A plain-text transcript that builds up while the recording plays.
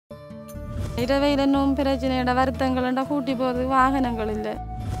இரவையில் இன்னும் பிரச்சனையோட வருத்தங்கள கூட்டி போகுது வாகனங்கள் இல்லை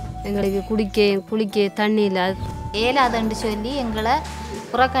எங்களுக்கு குளிக்க தண்ணி இல்லை ஏலாதன்னு சொல்லி எங்களை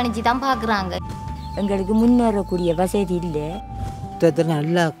புறக்கணிச்சு தான் பார்க்குறாங்க எங்களுக்கு முன்னேறக்கூடிய வசதி இல்லை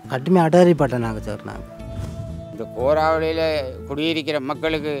நல்லா கடுமையாக அடறிப்பட்டோம் நாங்கள் சார் நாங்கள் இந்த கோராவளியில் குடியிருக்கிற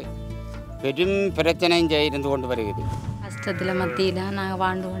மக்களுக்கு பெரும் பிரச்சனையும் இருந்து கொண்டு வருகிறது கஷ்டத்தில் மத்தியில் நாங்கள்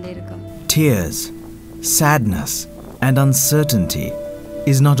வாழ்ந்து கொண்டு இருக்கோம் Tears, sadness and uncertainty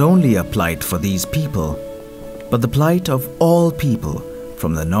is not only a plight for these people, but the plight of all people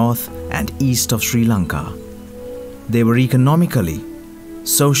from the north and east of Sri Lanka. They were economically,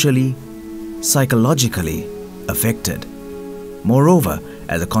 socially, psychologically affected. Moreover,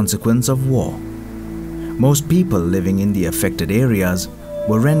 as a consequence of war, most people living in the affected areas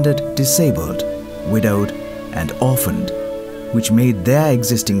were rendered disabled, widowed and orphaned, which made their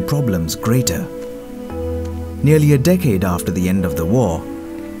existing problems greater. Nearly a decade after the end of the war,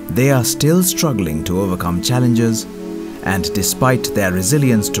 they are still struggling to overcome challenges, and despite their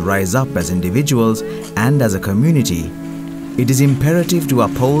resilience to rise up as individuals and as a community, it is imperative to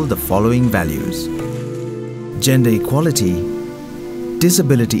uphold the following values: gender equality,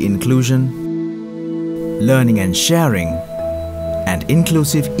 disability inclusion, learning and sharing, and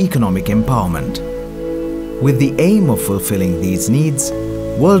inclusive economic empowerment. With the aim of fulfilling these needs,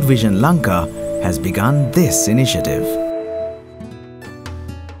 Worldvision Lanka has begun this initiative.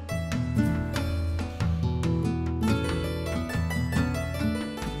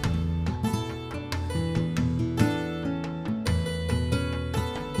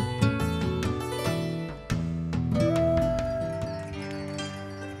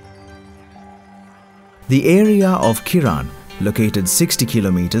 The area of Kiran, located 60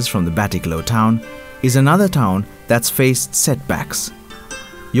 kilometers from the Batiklo town, is another town that's faced setbacks.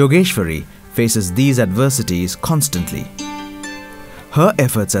 Yogeshwari faces these adversities constantly. Her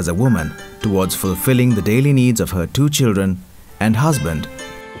efforts as a woman towards fulfilling the daily needs of her 2 children and husband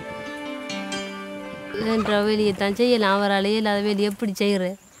வெளியே தான் செய்யலாம் அவரால் இல்லாத வெளியே எப்படி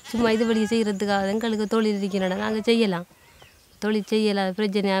செய்கிறேன் சும்மா இது வெளியே செய்கிறதுக்காக எங்களுக்கு தொழில் இருக்கிறோம் நாங்கள் செய்யலாம் தொழில் செய்யலாம்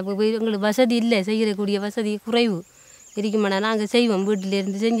பிரச்சனை எங்களுக்கு வசதி இல்லை செய்யக்கூடிய வசதி குறைவு இருக்குமாண்ணா நாங்கள் செய்வோம்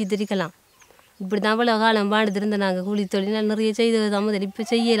வீட்டிலேருந்து செஞ்சு இருக்கலாம் இப்படி தான் அவ்வளோ காலம் வாழ்ந்துருந்து நாங்கள் கூலி தொழில் நிறைய செய்தது தான் முதல் இப்போ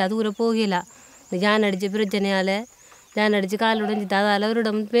செய்யலாம் தூரம் போகலாம் இந்த ஜான் அடித்த பிரச்சனையால் ஜான் அடித்து கால் உடைஞ்சி அதால்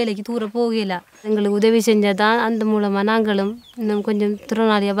அவரிடம் வேலைக்கு தூரம் போகலாம் எங்களுக்கு உதவி செஞ்சால் தான் அந்த மூலமாக நாங்களும் இன்னும் கொஞ்சம்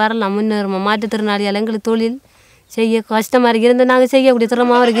திறனாளியாக வரலாம் முன்னேறுமா மாற்றுத்திறனாளியால் எங்களுக்கு தொழில் செய்ய கஷ்டமாக இருக்கிறது நாங்கள் செய்யக்கூடிய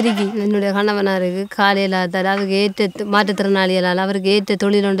திறமாக இருக்கு என்னுடைய கணவனாருக்கு காலையில் அவருக்கு ஏற்ற மாற்றுத்திறனாளிகளால் அவருக்கு ஏற்ற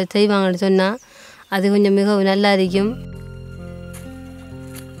தொழில் ஒன்று செய்வாங்கன்னு சொன்னால் அது கொஞ்சம் மிகவும் நல்லா இருக்கும்.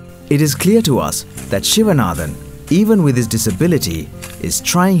 It is clear to us that Shivanathan, even with his disability, is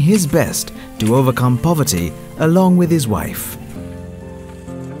trying his best to overcome poverty along with his wife.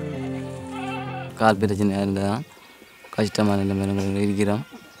 கால் பிரச்சனை இருந்தால் கஷ்டமான நிலைமையில் இருக்கிறோம்.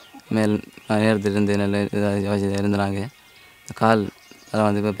 மேல் நேரத்திலிருந்து நல்ல வசதியாக இருந்தாங்க. கால் அதை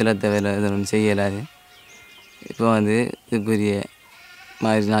வந்து இப்போ பிள்ளை வேலை எதுவும் செய்யலாது. இப்போ வந்து இதுக்குரிய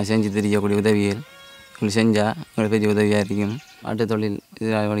மாதிரி நான் செஞ்சு தெரியக்கூடிய உதவிகள் இப்படி செஞ்சால் எங்களுக்கு பெரிய உதவியாக இருக்கும். மாட்டு தொழில்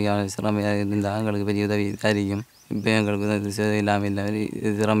இது சிரமையாக இருந்தால் எங்களுக்கு பெரிய உதவி இருக்கும். இப்போ எங்களுக்கு இல்லாமல் இல்லை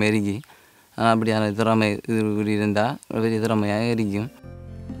இது திறமை இருக்கு. ஆனால் அப்படியான திறமை இது இருந்தால் பெரிய திறமையாக இருக்கும்.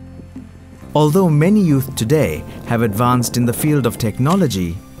 Although many youth today have advanced in the field of technology,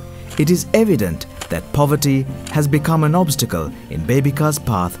 it is evident that poverty has become an obstacle in Babika's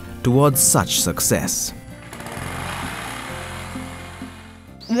path towards such success.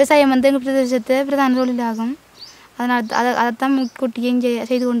 விவசாயம் வந்து எங்கள் பிரதேசத்தை பிரதான தொழிலாகும். அதனால் அதைத்தான் முன்கூட்டி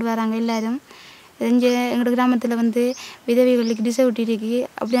செய்து கொண்டு வராங்க எல்லோரும். எங்கள் கிராமத்தில் வந்து விதவைகளுக்கு டிசபிலிட்டி இருக்குது.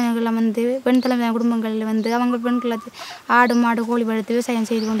 அப்படியானவர்கள்லாம் வந்து பெண் தலைமையான குடும்பங்களில் வந்து அவங்க பெண்களை ஆடு மாடு கோழி வளர்த்து விவசாயம்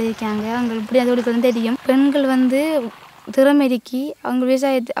செய்து கொண்டு இருக்காங்க. அவங்க இப்படியான தொழில்கள் தெரியும். பெண்கள் வந்து திறமைக்கி அவங்க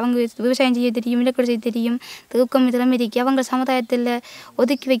விவசாயம் செய்ய தெரியும், இலக்கணம் செய்ய தெரியும், தூக்கம் திறமைக்கி அவங்க சமுதாயத்தில்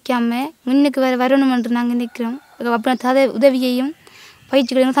ஒதுக்கி வைக்காமல் முன்னுக்கு வரணும் என்று நாங்கள் நிற்கிறோம். அப்படி உதவியையும்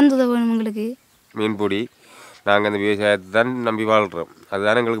பயிற்சிகளையும் தந்து உதவணும். எங்களுக்கு மீன்பிடி நாங்கள் அந்த விவசாயத்தை தான் நம்பி வாழ்கிறோம்.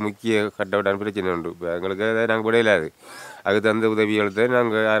 அதுதான் எங்களுக்கு முக்கிய கட்டவிட்டான பிரச்சனை உண்டு. இப்போ எங்களுக்கு அதை நாங்கள் விடையிலாது. அதுக்கு தந்த உதவிகளை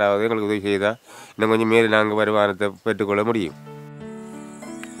நாங்கள் யாராவது எங்களுக்கு உதவி செய்தால் இன்னும் கொஞ்சம் மேலே நாங்கள் வருமானத்தை பெற்றுக்கொள்ள முடியும்.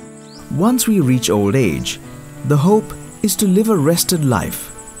 Once we reach old age, the hope is to live a rested life.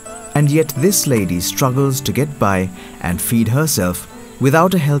 And yet this lady struggles to get by and feed herself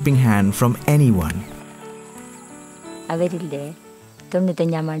without a helping hand from anyone. அவரில்லை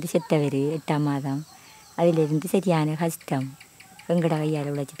 95ஆம் ஆண்டு செத்தவர் 8ஆம் மாதம். அதிலிருந்து சரியான கஷ்டம். எங்கட கையால்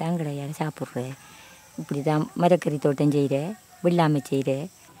உழைச்சிட்டு அங்கட கையால் சாப்பிட்றேன். இப்படி தான் மரக்கறி தோட்டம் செய்கிறேன், வெள்ளாமை செய்கிறேன்.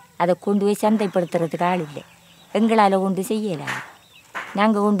 அதை கொண்டு போய் சந்தைப்படுத்துறதுக்கு ஆள் இல்லை. எங்களால் கொண்டு செய்யலாம்.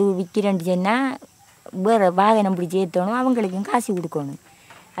 நாங்கள் கொண்டு விற்கிறேன்னு சொன்னால் வேறு வாகனம் பிடிச்சி ஏற்றணும், அவங்களுக்கும் காசு கொடுக்கணும்.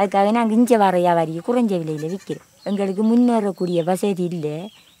 அதுக்காக நாங்கள் இங்கே வர வியாபாரிக்கு குறைஞ்ச விலையில் விற்கிறோம். எங்களுக்கு முன்னேறக்கூடிய வசதி இல்லை.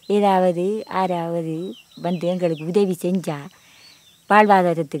 ஏதாவது யாராவது வந்து எங்களுக்கு உதவி செஞ்சால்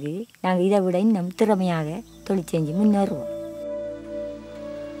வாழ்வாதாரத்துக்கு நாங்கள் இதை விட இன்னும் திறமையாக தொழில் செஞ்சு முன்னேறுவோம்.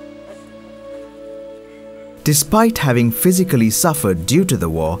 Despite having physically suffered due to the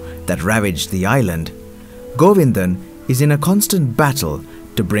war that ravaged the island, Govindan is in a constant battle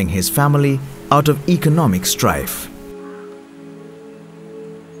to bring his family out of economic strife.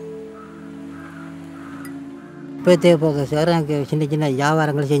 இப்போத்தே போக சார் எனக்கு சின்ன சின்ன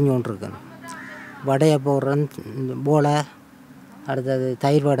வியாபாரங்கள் செஞ்சு கொண்டிருக்கேன். வடையை போடுறேன், போலை, அடுத்தது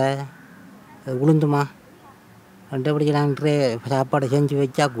தயிர் வடை, உளுந்துமா ரெண்டுபடி நாங்கள் சாப்பாடு செஞ்சு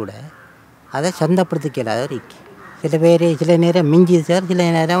வச்சா கூட அதை சந்தைப்படுத்திக்கல. இருக்கு சில பேர் சில நேரம் மிஞ்சி சார், சில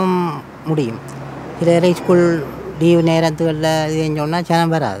நேரம் முடியும். சில நேரம் ஸ்கூல் லீவு நேரத்துகளில் இது செஞ்சோன்னா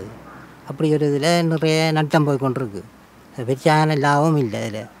சனம் வராது. அப்படி ஒரு இதில் நிறைய நட்டம் போய் கொண்டிருக்கு. பெருசான லாபம் இல்லை.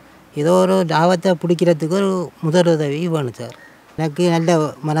 அதில் ஏதோ ஒரு லாபத்தை பிடிக்கிறதுக்கு ஒரு முதலுதவி வேணும் சார். எனக்கு நல்ல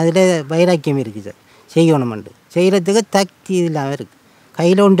மனதில் வைராக்கியம் இருக்குது சார், செய்யணுமெண்டு செய்கிறதுக்கு தக்தி இல்லாமல் இருக்குது,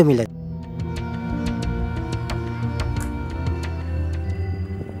 கையில் ஒன்றும் இல்லை.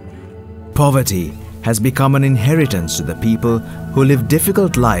 Poverty has become an inheritance to the people who live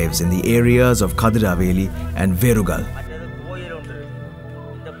difficult lives in the areas of Kadiraveli and Verugal.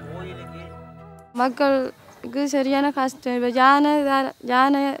 மக்களுக்கு சரியான கஷ்டம். இப்போ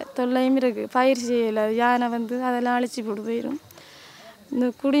யானை தொல்லையும் இருக்குது, பயிர் செய்யலை. யானை வந்து அதெல்லாம் அழிச்சு போட்டு போயிடும்.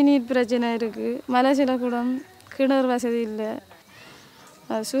 இந்த குடிநீர் பிரச்சனை இருக்குது, மலைச்சிலக்கூடம் கிணறு வசதி இல்லை,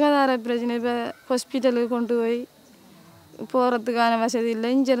 சுகாதார பிரச்சனை. இப்போ ஹாஸ்பிட்டலுக்கு கொண்டு போய் போகிறதுக்கான வசதி இல்லை,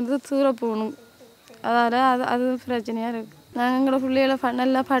 இங்கேருந்து தூரம் போகணும். அதால் அது பிரச்சனையாக இருக்குது. நாங்கள் எங்களோட பிள்ளைகளை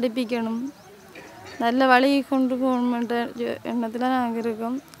நல்லா படிப்பிக்கணும், நல்ல வழி கொண்டு போகணுன்ற எண்ணத்தில் நாங்கள்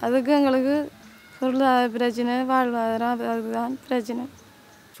இருக்கோம். அதுக்கு எங்களுக்கு பொருளாதார பிரச்சனை, வாழ்வாதாரம், அதுதான் பிரச்சனை.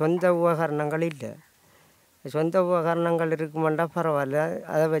 சொந்த உபகரணங்கள் இல்லை. சொந்த உபகரணங்கள் இருக்குமாண்டா பரவாயில்ல,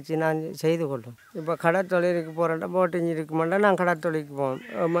 அதை வச்சு நான் செய்து கொள்ளும். இப்போ கடற்தொழிலுக்கு போகிறேன்டா, போட்டிங் இருக்குமாண்டா நான் கடற்தொழிலுக்கு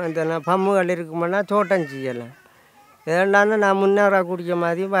போவோம். இந்த பம்முகள் இருக்குமாண்டா தோட்டம் செய்யலாம். ஏண்டான்னு நான் முன்னேறக்கூடிய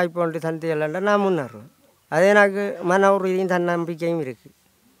மாதிரி வாய்ப்பு ஒன்று தந்தையில்லைண்டா நான் முன்னேறுவேன். அது எனக்கு மன உறுதியும் தன்னம்பிக்கையும் இருக்குது.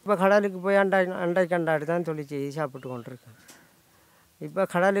 இப்போ கடலுக்கு போய் அண்டை கண்டாடி தான் தொழில் செய்து சாப்பிட்டு கொண்டிருக்கேன். இப்போ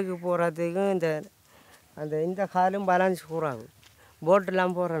கடலுக்கு போகிறதுக்கும் இந்த காலும் பேலன்ஸ் கூறாகும்.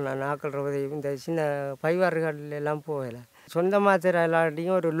 போட்டெல்லாம் போகிறேன் நான், ஆக்கள் உதவி இந்த சின்ன பைவாறுகள் எல்லாம் போகல. சொந்தமாக தர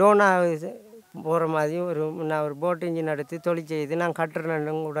எல்லாட்டையும் ஒரு லோனாக போகிற மாதிரியும் நான் ஒரு போட் இன்ஜின் எடுத்து தொழில் செய்து நான்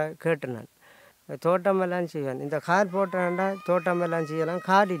கட்டுறேன்னு கூட கேட்டேன். நான் தோட்டமெல்லாம் செய்வேன். இந்த கால் போட்டேன்டா தோட்டமெல்லாம் செய்யலாம்,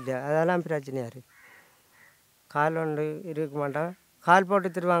 கால் இல்லை, அதெல்லாம் பிரச்சனையாக இருக்குது. கால் ஒன்று இருக்குமாண்டா, கால் போட்டு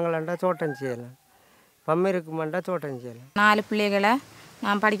தருவாங்களாண்டா தோட்டம் செய்யலாம், பம்மு இருக்குமாண்டா தோட்டம் செய்யலாம். 4 பிள்ளைகளை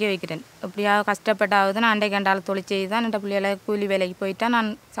நான் படிக்க வைக்கிறேன். எப்படியாவது கஷ்டப்பட்டாவது நான் அண்டை கண்டால் தொழில் செய்து தான் என் பிள்ளைகளை கூலி வேலைக்கு போயிட்டா நான்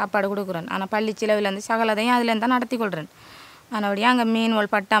சாப்பாடு கொடுக்குறேன். ஆனால் பள்ளி செலவுலேருந்து சகலதையும் அதுலேருந்து தான் நடத்தி கொள்கிறேன். ஆனபடியே அங்கே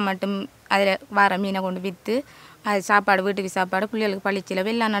மீன்கள் பட்டா மட்டும் அதில் வர மீனை கொண்டு விற்று அது சாப்பாடு, வீட்டுக்கு சாப்பாடு, பிள்ளைகளுக்கு பள்ளி செலவு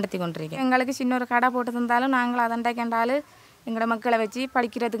எல்லாம் நடத்தி கொண்டிருக்கேன். எங்களுக்கு சின்ன ஒரு கடை போட்டு தந்தாலும் நாங்கள் அதை அண்டை கண்டாலும் எங்களோட மக்களை வச்சு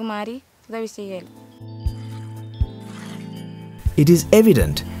படிக்கிறதுக்கு மாதிரி உதவி செய்யலாம். It is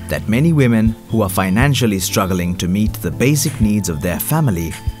evident that many women who are financially struggling to meet the basic needs of their family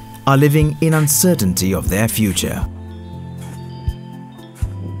are living in uncertainty of their future.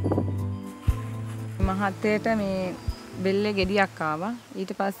 මහත්තයට මේ බෙල්ලේ ගෙඩියක් ආවා.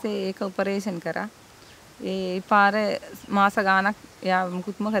 ඊට පස්සේ ඒක ඔපරේෂන් කරා. ඒ පාර මාස ගාණක් එයා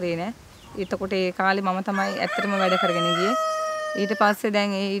මුකුත්ම කරේ නැහැ. එතකොට ඒ කාලේ මම තමයි ඇත්තටම වැඩ කරගෙන ගියේ. ඊට පස්සේ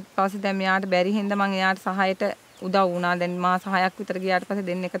දැන් මෙයාට බැරි හින්දා මම එයාට සහායට උදව් වුණා. දැන් මාස 6ක් විතර ගියාට පස්සේ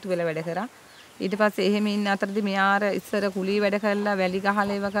දෙන්න එකතු වෙලා වැඩ කරා. ඊට පස්සේ එහෙම ඉන්න අතරදී මෙයාර ඉස්සර කුලී වැඩ කරලා වැලි ගහලා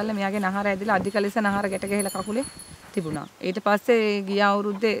ඒව කරලා මෙයාගේ නහර ඇදිලා අධික ලෙස නහර ගැට ගහලා කකුලේ තිබුණා. ඊට පස්සේ ගිය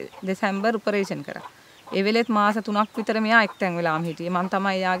අවුරුද්දේ දෙසැම්බර් ඔපරේෂන් කරා. ඒ වෙලෙත් මාස 3ක් විතර මෙයා එක්තැන් වෙලාම හිටියේ. මම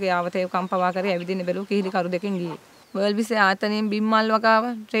තමයි එයාගේ ආවතේ කම්පවා කරේ ඇවිදින්න බැලුව කිහිලි කරු දෙකෙන් ගියේ. වර්ල්ඩ්විෂන් ආයතනයෙන් බිම්මල් වගාව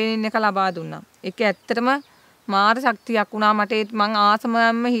ට්‍රේනින් එක ලබා දුන්නා. ඒක ඇත්තටම මාර ශක්තියක් වුණා මට. මං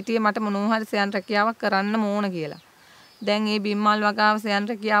ආසමම හිටියේ මට මොනවා හරි සයන් රැකියාවක් කරන්න ඕන කියලා. දැන් මේ බිම්මල් වගාව සයන්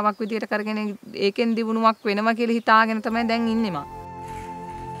රැකියාවක් විදියට කරගෙන ඒකෙන් දිනුවක් වෙනවා කියලා හිතාගෙන තමයි දැන් ඉන්නේ මම.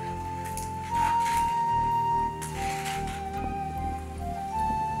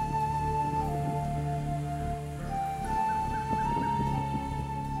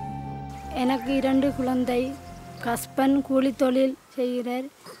 எனக்கு 2 குழந்தை. ஹஸ்பண்ட் கூலி தொழில் செய்கிறார்.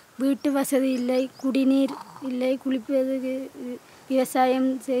 வீட்டு வசதி இல்லை, குடிநீர் இல்லை, குளிப்பதற்கு விவசாயம்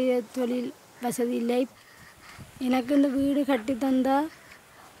செய்ய தொழில் வசதி இல்லை. எனக்கு இந்த வீடு கட்டி தந்தால்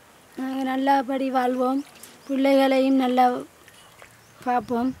நாங்கள் நல்லபடி வாழ்வோம். பிள்ளைகளையும் நல்லா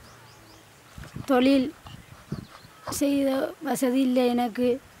பார்ப்போம். தொழில் செய்த வசதி இல்லை எனக்கு.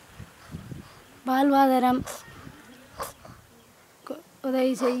 வாழ்வாதாரம்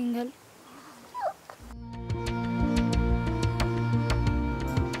உதவி செய்யுங்கள்.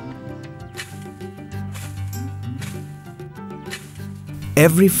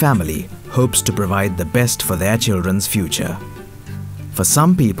 Every family hopes to provide the best for their children's future. For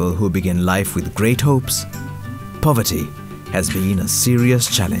some people who begin life with great hopes, poverty has been a serious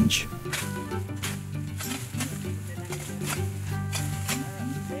challenge.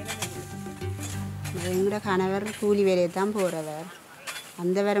 எங்களோட கணவர் கூலி வேலையை தான் போகிறவர்.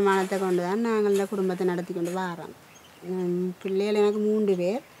 அந்த வருமானத்தை கொண்டு தான் நாங்கள் இந்த குடும்பத்தை நடத்தி கொண்டு வரோம். பிள்ளைகள் எனக்கு 3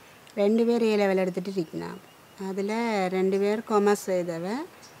 பேர், 2 பேர் A level எடுத்துகிட்டு இருக்கணும். அதில் 2 பேர் காமர்ஸ் செய்தவர்,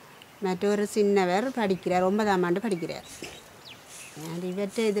 மற்றொரு சின்னவர் படிக்கிறார், 9ஆம் ஆண்டு படிக்கிறார்.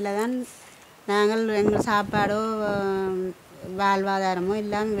 இவற்றை இதில் தான் நாங்கள் எங்கள் சாப்பாடோ வாழ்வாதாரமோ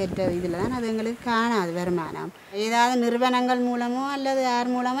எல்லாம் வெற்ற இதில் தான் அது எங்களுக்கு காணாது வருமானம். ஏதாவது நிறுவனங்கள் மூலமோ அல்லது யார்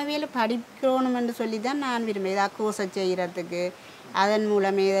மூலமோ வேலை படிக்கணும் என்று சொல்லி தான் நான் விரும்புகிறேன். ஏதாவது கோர்ஸை செய்கிறதுக்கு அதன்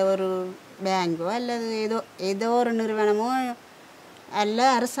மூலம் ஏதோ ஒரு பேங்கோ அல்லது ஏதோ ஒரு நிறுவனமோ அல்ல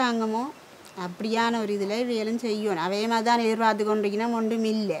அரசாங்கமோ அப்படியான ஒரு இதில் வேலும் செய்யணும். அவே மாதிரி தான் எதிர்பார்த்து கொண்டிருக்கணும், ஒன்றும்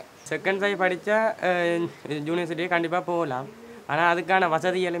இல்லை. செகண்ட் சை படித்தா யூனிவர்சிட்டியே கண்டிப்பாக போகலாம். ஆனால் அதுக்கான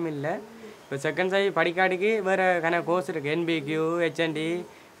வசதிகளும் இல்லை. இப்போ செகண்ட் சை படிக்காட்டிக்கு வேறு கோர்ஸ் இருக்குது, NBQ HND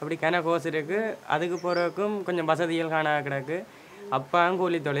அப்படி கோர்ஸ் இருக்குது. அதுக்கு போகிறதுக்கும் கொஞ்சம் வசதிகள் காண கிடக்கு. அப்பாவும்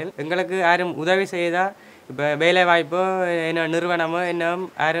கூலி தொழில். எங்களுக்கு யாரும் உதவி செய்தால் இப்போ வேலை வாய்ப்போ என்ன நிறுவனமோ என்ன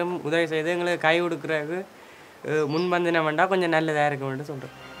யாரும் உதவி செய்து எங்களுக்கு கை கொடுக்குறதுக்கு முன்வந்தினம் வேண்டாம், கொஞ்சம் நல்லதாக இருக்கும்னு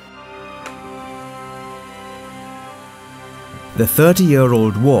சொல்கிறேன். The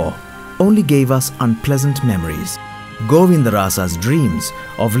 30-year-old war only gave us unpleasant memories. Govindarasa's dreams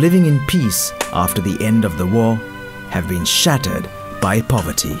of living in peace after the end of the war have been shattered by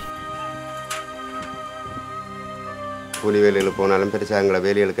poverty. கூலி வேலையில் போனாலும் பெருசாக எங்களை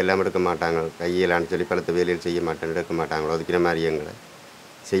வேலைகளுக்கு எல்லாம் எடுக்க மாட்டாங்க. கையிலான்னு சொல்லி பலத்த வேலையில் செய்ய மாட்டேன், எடுக்க மாட்டாங்களோ. ஒதுக்கிற மாதிரி எங்களை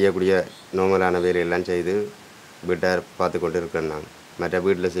செய்யக்கூடிய நார்மலான வேலையெல்லாம் செய்து வீட்டார் பார்த்து கொண்டு இருக்கிறேன். நான் மற்ற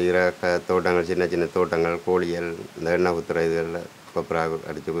வீட்டில் செய்கிற தோட்டங்கள், சின்ன சின்ன தோட்டங்கள், கோழிகள், இந்த எண்ணெய் குத்துற இதுகளில் கொப்பரா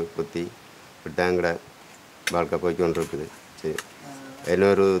அடித்து குத்தி விட்டாங்கிற வாழ்க்கை போய்க்கொண்டு இருக்குது. சரி,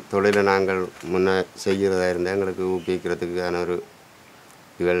 இன்னொரு தொழிலை நாங்கள் முன்னே செய்கிறதா இருந்தால் எங்களுக்கு ஊக்குவிக்கிறதுக்கான ஒரு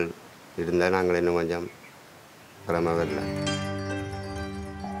இதுகள் இருந்தால் நாங்கள் இன்னும் கொஞ்சம் பரமாக வரல.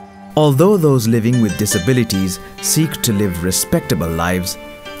 Although those living with disabilities seek to live respectable lives,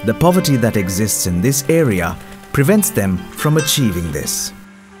 the poverty that exists in this area prevents them from achieving this.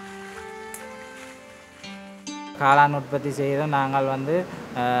 காளான் உற்பத்தி செய்து நாங்கள்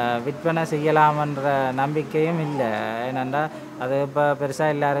விற்பனை செய்யலாமன்ற நம்பிக்கையும் இல்லை. ஏனென்றால் அது இப்போ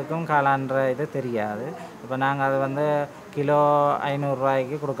பெருசாக எல்லாருக்கும் காளான்ற இது தெரியாது. இப்போ நாங்கள் அது கிலோ 500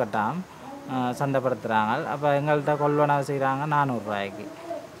 ரூபாய்க்கு கொடுக்கட்டாம் சந்தைப்படுத்துகிறாங்க. அப்போ எங்கள்கிட்ட கொள்வனவு செய்கிறாங்க 400 ரூபாய்க்கு.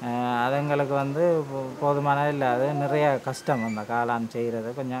 அது எங்களுக்கு போதுமானது இல்லை. அது நிறைய கஷ்டம். அந்த காளான் செய்கிறது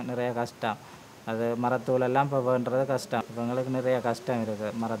கொஞ்சம் நிறைய கஷ்டம். அது மரத்தூள் எல்லாம் இப்போ பண்ணுறது கஷ்டம். இப்போ எங்களுக்கு நிறைய கஷ்டம்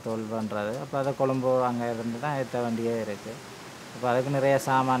இருக்குது மரத்தூள் பண்ணுறது. அப்போ அதை கொழும்பு அங்கே இருந்து தான் ஏற்ற வேண்டியே இருக்குது. இப்போ அதுக்கு நிறைய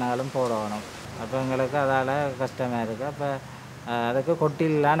சாமான்களும் போடணும். அப்போ எங்களுக்கு அதால் கஷ்டமாக இருக்குது. அப்போ அதுக்கு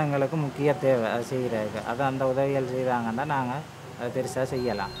கொட்டிலாம் எங்களுக்கு முக்கிய தேவை அது செய்கிறதுக்கு. அது அந்த உதவிகள் செய்கிறாங்கன்னா நாங்கள் அதை பெருசாக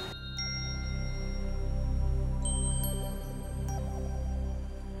செய்யலாம்.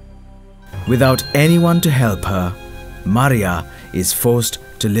 Without anyone to help her, Maria is forced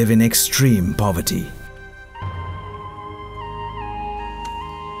to live in extreme poverty.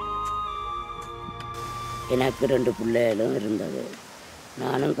 எனக்கு 2 பிள்ளைகளும் இருந்தது.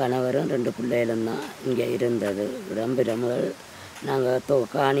 நானும் கணவரும் 2 பிள்ளைகளும் தான் இங்கே இருந்தது. இடம்பெறும்போது நாங்கள்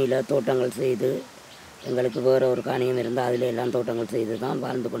காணியில் தோட்டங்கள் செய்து, எங்களுக்கு வேறு ஒரு காணியம் இருந்தால் அதில் எல்லாம் தோட்டங்கள் செய்து தான்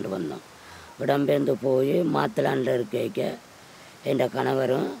வாழ்ந்து கொண்டு வந்தோம். இடம்பெயர்ந்து போய் மாத்தலாண்டில் இருக்க என்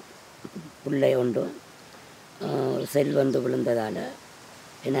கணவரும் பிள்ளை ஒன்றும் செல் விழுந்ததால்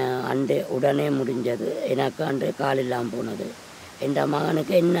உடனே முடிஞ்சது. எனக்கு அன்று கால் இல்லாமல் போனது. என்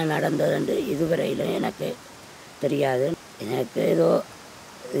மகனுக்கு என்ன நடந்ததுன்னு இதுவரையிலும் எனக்கு தெரியாது. எனக்கு ஏதோ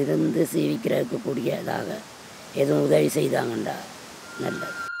இருந்து சீவிக்கிறதுக்கு கூடியதாக எதுவும் உதவி செய்தாங்கண்டா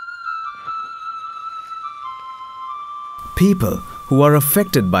நல்லது. People who are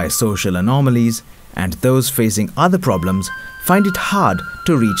affected by social anomalies and those facing other problems find it hard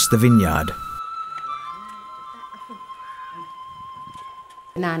to reach the vineyard.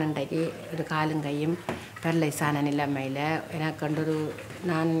 நான் இன்றைக்கு ஒரு காலும் கையும் பெரலைஸான நிலைமையில் எனக்கு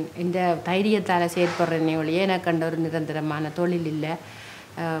நான் இந்த தைரியத்தால் செயற்படுறேனே ஒழிய எனக்கு ஒரு நிரந்தரமான தொழில் இல்லை.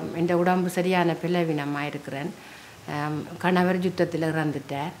 என் உடம்பு சரியான பிளவினமாக இருக்கிறேன். கணவர் யுத்தத்தில்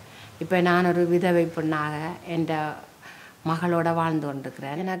இறந்துட்டார். இப்போ நான் ஒரு விதவை பெண்ணாக என் மகளோட வாழ்ந்து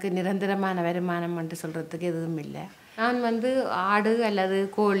கொண்டிருக்கிறேன். எனக்கு நிரந்தரமான வருமானம் என்று சொல்கிறதுக்கு எதுவும் இல்லை. நான் ஆடு அல்லது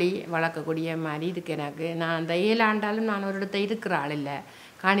கோழி வளர்க்கக்கூடிய மாதிரி இருக்கு. எனக்கு நான் அந்த 7 ஆண்டாலும் நான் ஒரு இடத்த இருக்கிற ஆள் இல்லை.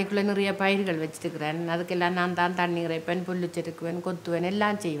 காணிக்குள்ளே நிறைய பயிர்கள் வச்சுருக்கிறேன். அதுக்கெல்லாம் நான் தான் தண்ணி இறைப்பேன், புல்லு செருக்குவேன், கொத்துவேன்,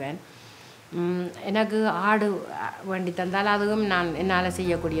 எல்லாம் செய்வேன். எனக்கு ஆடு வேண்டி தந்தால் அதுவும் நான் என்னால்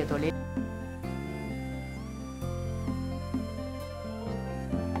செய்யக்கூடிய தொழில்.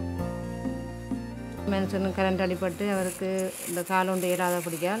 மனுஷனுக்கு கரண்ட் அடிப்பட்டு அவருக்கு இந்த காலொண்டு ஏறாத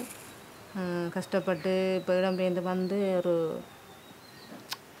பிடிக்கால் கஷ்டப்பட்டு இப்போ இடம்பெயர்ந்து ஒரு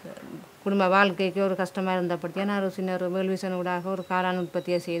குடும்ப வாழ்க்கைக்கு ஒரு கஷ்டமாக இருந்தபடியாக நான் ஒரு சின்ன ஒரு வேல்விஷன் ஊடாக ஒரு காளான்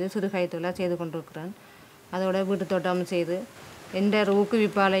உற்பத்தியை செய்து சிறுகாய் தொழிலாக செய்து கொண்டிருக்கிறேன். அதோட வீட்டு தோட்டம் செய்து எந்த ஒரு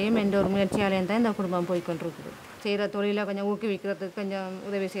ஊக்குவிப்பாலையும் எந்த ஒரு முயற்சியாலையும் தான் இந்த குடும்பம் போய்கொண்டிருக்குது. செய்கிற தொழிலை கொஞ்சம் ஊக்குவிக்கிறதுக்கு கொஞ்சம்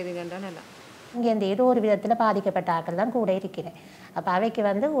உதவி செய்துங்கன்றால் நல்லா. இங்கே இந்த ஏதோ ஒரு விதத்தில் பாதிக்கப்பட்ட ஆட்கள் தான் கூட இருக்கிறேன். அப்போ அவைக்கு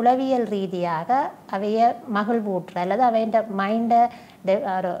உளவியல் ரீதியாக அவைய மகிழ்வூற்ற அல்லது அவைய மைண்டை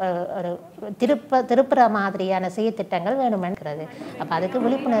ஒரு திருப்புற மாதிரியான திட்டங்கள் வேணுமென்றது. அப்போ அதுக்கு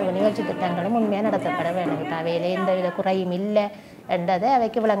விழிப்புணர்வு நிகழ்ச்சி திட்டங்களும் உண்மையாக நடத்தப்பட வேண்டும். இப்போ அவையில் எந்த வித குறையும் இல்லை என்றதை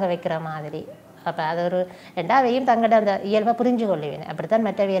அவைக்கு விளங்க வைக்கிற மாதிரி. அப்போ அது ஒரு அவையும் தங்களோட அந்த இயல்பை புரிஞ்சு கொள்ளுவேன். அப்படித்தான்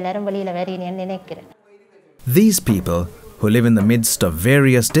மற்றவை எல்லாரும் வெளியில் வரீங்கன்னு நினைக்கிறேன். These people who live in the midst of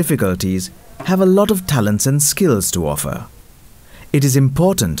various difficulties have a lot of talents and skills to offer. It is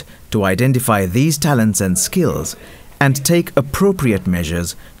important to identify these talents and skills and take appropriate measures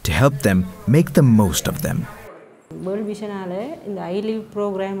to help them make the most of them. வேர்ல்விஷனால் இந்த iLIVE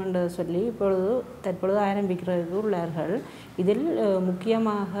program என்று சொல்லி தற்பொழுது ஆரம்பிக்கிறதுக்கு உள்ளார்கள். இதில்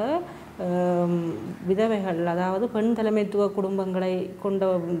முக்கியமாக விதவைகள், அதாவது பெண் தலைமைத்துவ குடும்பங்களை கொண்ட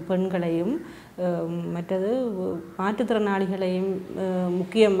பெண்களையும் மற்றது மாற்றுத்திறனாளிகளையும்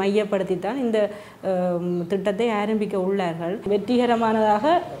மையப்படுத்தித்தான் இந்த திட்டத்தை ஆரம்பிக்க உள்ளார்கள். வெற்றிகரமானதாக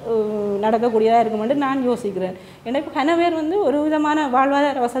நடக்கக்கூடியதாக இருக்கும் என்று நான் யோசிக்கிறேன். ஏன்னா இப்போ கனவேர் ஒரு விதமான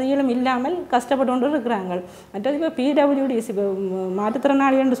வாழ்வாதார வசதிகளும் இல்லாமல் கஷ்டப்பட்டு கொண்டு இருக்கிறாங்க. மற்றது இப்போ PWDs இப்போ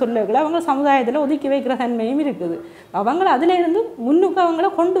மாற்றுத்திறனாளி என்று சொல்லல, அவங்க சமுதாயத்தில் ஒதுக்கி வைக்கிற தன்மையும் இருக்குது. அவங்கள அதிலிருந்து முன்னுக்கு அவங்கள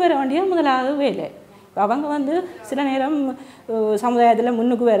கொண்டு வர வேண்டிய முதலாவது வேலை. அவங்க சில நேரம் சமுதாயத்தில்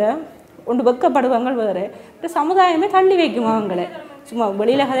முன்னுக்கு வர ஒன்று வெக்கப்படுவாங்க. வேறு சமுதாயமே தள்ளி வைக்கும் அவங்கள. சும்மா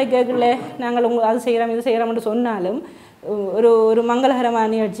வெளியில் கதை கேட்கல, நாங்கள் அது செய்கிறோம் இது செய்கிறோம்னு சொன்னாலும் ஒரு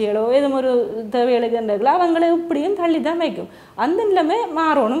மங்களகரமான நிகழ்ச்சிகளோ எதுவும் ஒரு தேவைகளுக்குன்றங்களோ அவங்கள இப்படியும் தள்ளி தான் வைக்கும். அந்த நிலைமை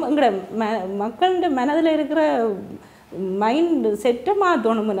மாறணும். எங்களோட மக்களோட மனதில் இருக்கிற மைண்ட் செட்டை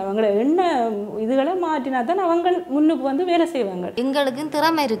மாற்றணும். அவங்கள என்ன இதுகளை மாற்றினா தான் அவங்க முன்னுக்கு வேலை செய்வாங்க. எங்களுக்கும்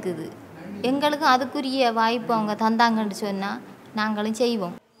திறமை இருக்குது, எங்களுக்கும் அதுக்குரிய வாய்ப்பு அவங்க தந்தாங்கன்னு சொன்னால் நாங்களும்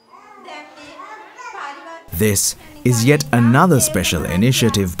செய்வோம். This is yet another special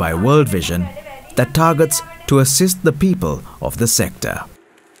initiative by Worldvision that targets to assist the people of the sector.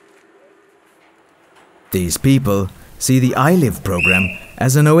 These people see the iLIVE program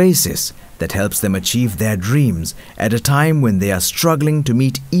as an oasis that helps them achieve their dreams at a time when they are struggling to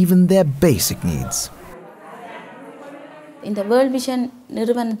meet even their basic needs. இந்த வேர்ல்விஷன்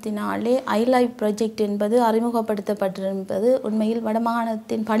நிறுவனத்தினாலே iLIVE project என்பது அறிமுகப்படுத்தப்பட்டிருப்பது உண்மையில்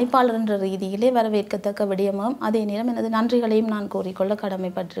வடமாகாணத்தின் பணிப்பாளர் என்ற ரீதியிலே வரவேற்கத்தக்க விடயமாகும். அதே நேரம் எனது நன்றிகளையும் நான் கூறிக்கொள்ள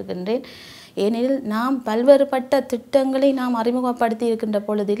கடமைப்பட்டிருக்கின்றேன். ஏனெனில் நாம் பல்வேறுபட்ட திட்டங்களை நாம் அறிமுகப்படுத்தி இருக்கின்ற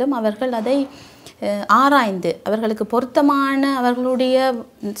பொழுதிலும் அவர்கள் அதை ஆராய்ந்து அவர்களுக்கு பொருத்தமான அவர்களுடைய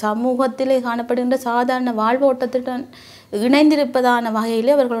சமூகத்திலே காணப்படுகின்ற சாதாரண வாழ்வோட்டத்துடன் இணைந்திருப்பதான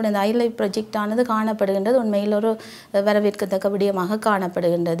வகையிலே அவர்களுடைய இந்த iLIVE ப்ராஜெக்டானது காணப்படுகின்றது. உண்மையில் ஒரு வரவேற்கத்தக்க விடயமாக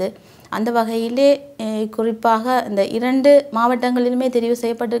காணப்படுகின்றது. அந்த வகையிலே குறிப்பாக இந்த 2 மாவட்டங்களிலுமே தெரிவு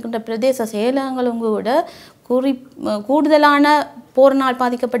செய்யப்பட்டிருக்கின்ற பிரதேச செயலகங்களும் கூட கூடுதலான போரினால்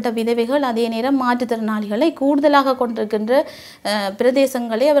பாதிக்கப்பட்ட விதவைகள், அதே நேரம் மாற்றுத்திறனாளிகளை கூடுதலாக கொண்டிருக்கின்ற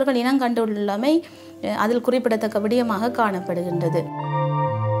பிரதேசங்களை அவர்கள் இனம் கண்டுள்ளமை அதில் குறிப்பிடத்தக்க விடயமாக காணப்படுகின்றது.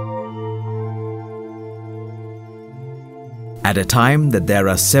 At a time that there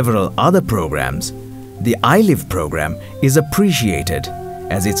are several other programs, the iLIVE program is appreciated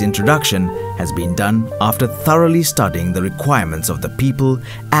as its introduction has been done after thoroughly studying the requirements of the people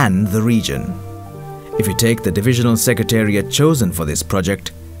and the region. If you take the divisional secretariat chosen for this project,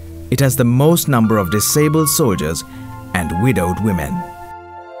 it has the most number of disabled soldiers and widowed women.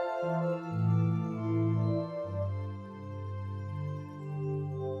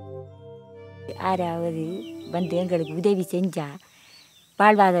 யாராவது எங்களுக்கு உதவி செஞ்சால்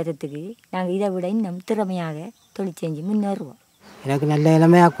வாழ்வாதாரத்துக்கு நாங்கள் இதை விட இன்னும் திறமையாக தொழில் செஞ்சு முன்னேறுவோம். எனக்கு நல்ல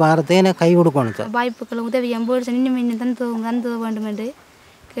இளமையாக வாரத்தை எனக்கு கை கொடுக்கணும் சார். வாய்ப்புகள் உதவி எம்போது இன்னும் தந்து வேண்டும் என்று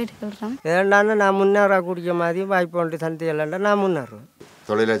கேட்டுக்கொள்கிறோம். ஏண்டான நான் முன்னேறக்கூடிய மாதிரி வாய்ப்பு ஒன்று தந்து இல்லைண்டா நான் முன்னேறுவேன்.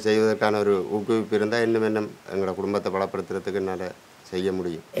 தொழிலை செய்வதற்கான ஒரு ஊக்குவிப்பு இருந்தால் இன்னும் எங்களோட குடும்பத்தை பலப்படுத்துறதுக்கு என்னால் செய்ய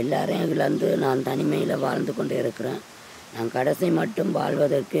முடியும். எல்லாரும் இதில் நான் தனிமையில் வாழ்ந்து கொண்டே இருக்கிறேன். நான் கடைசி மட்டும்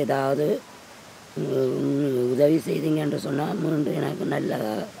வாழ்வதற்கு ஏதாவது உதவி செய்தீங்க என்று சொன்னால் மீண்டும் எனக்கு நல்ல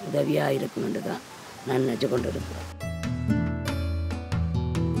உதவியாக இருக்கும் என்று தான் நான் நினச்சி கொண்டிருக்கிறேன்.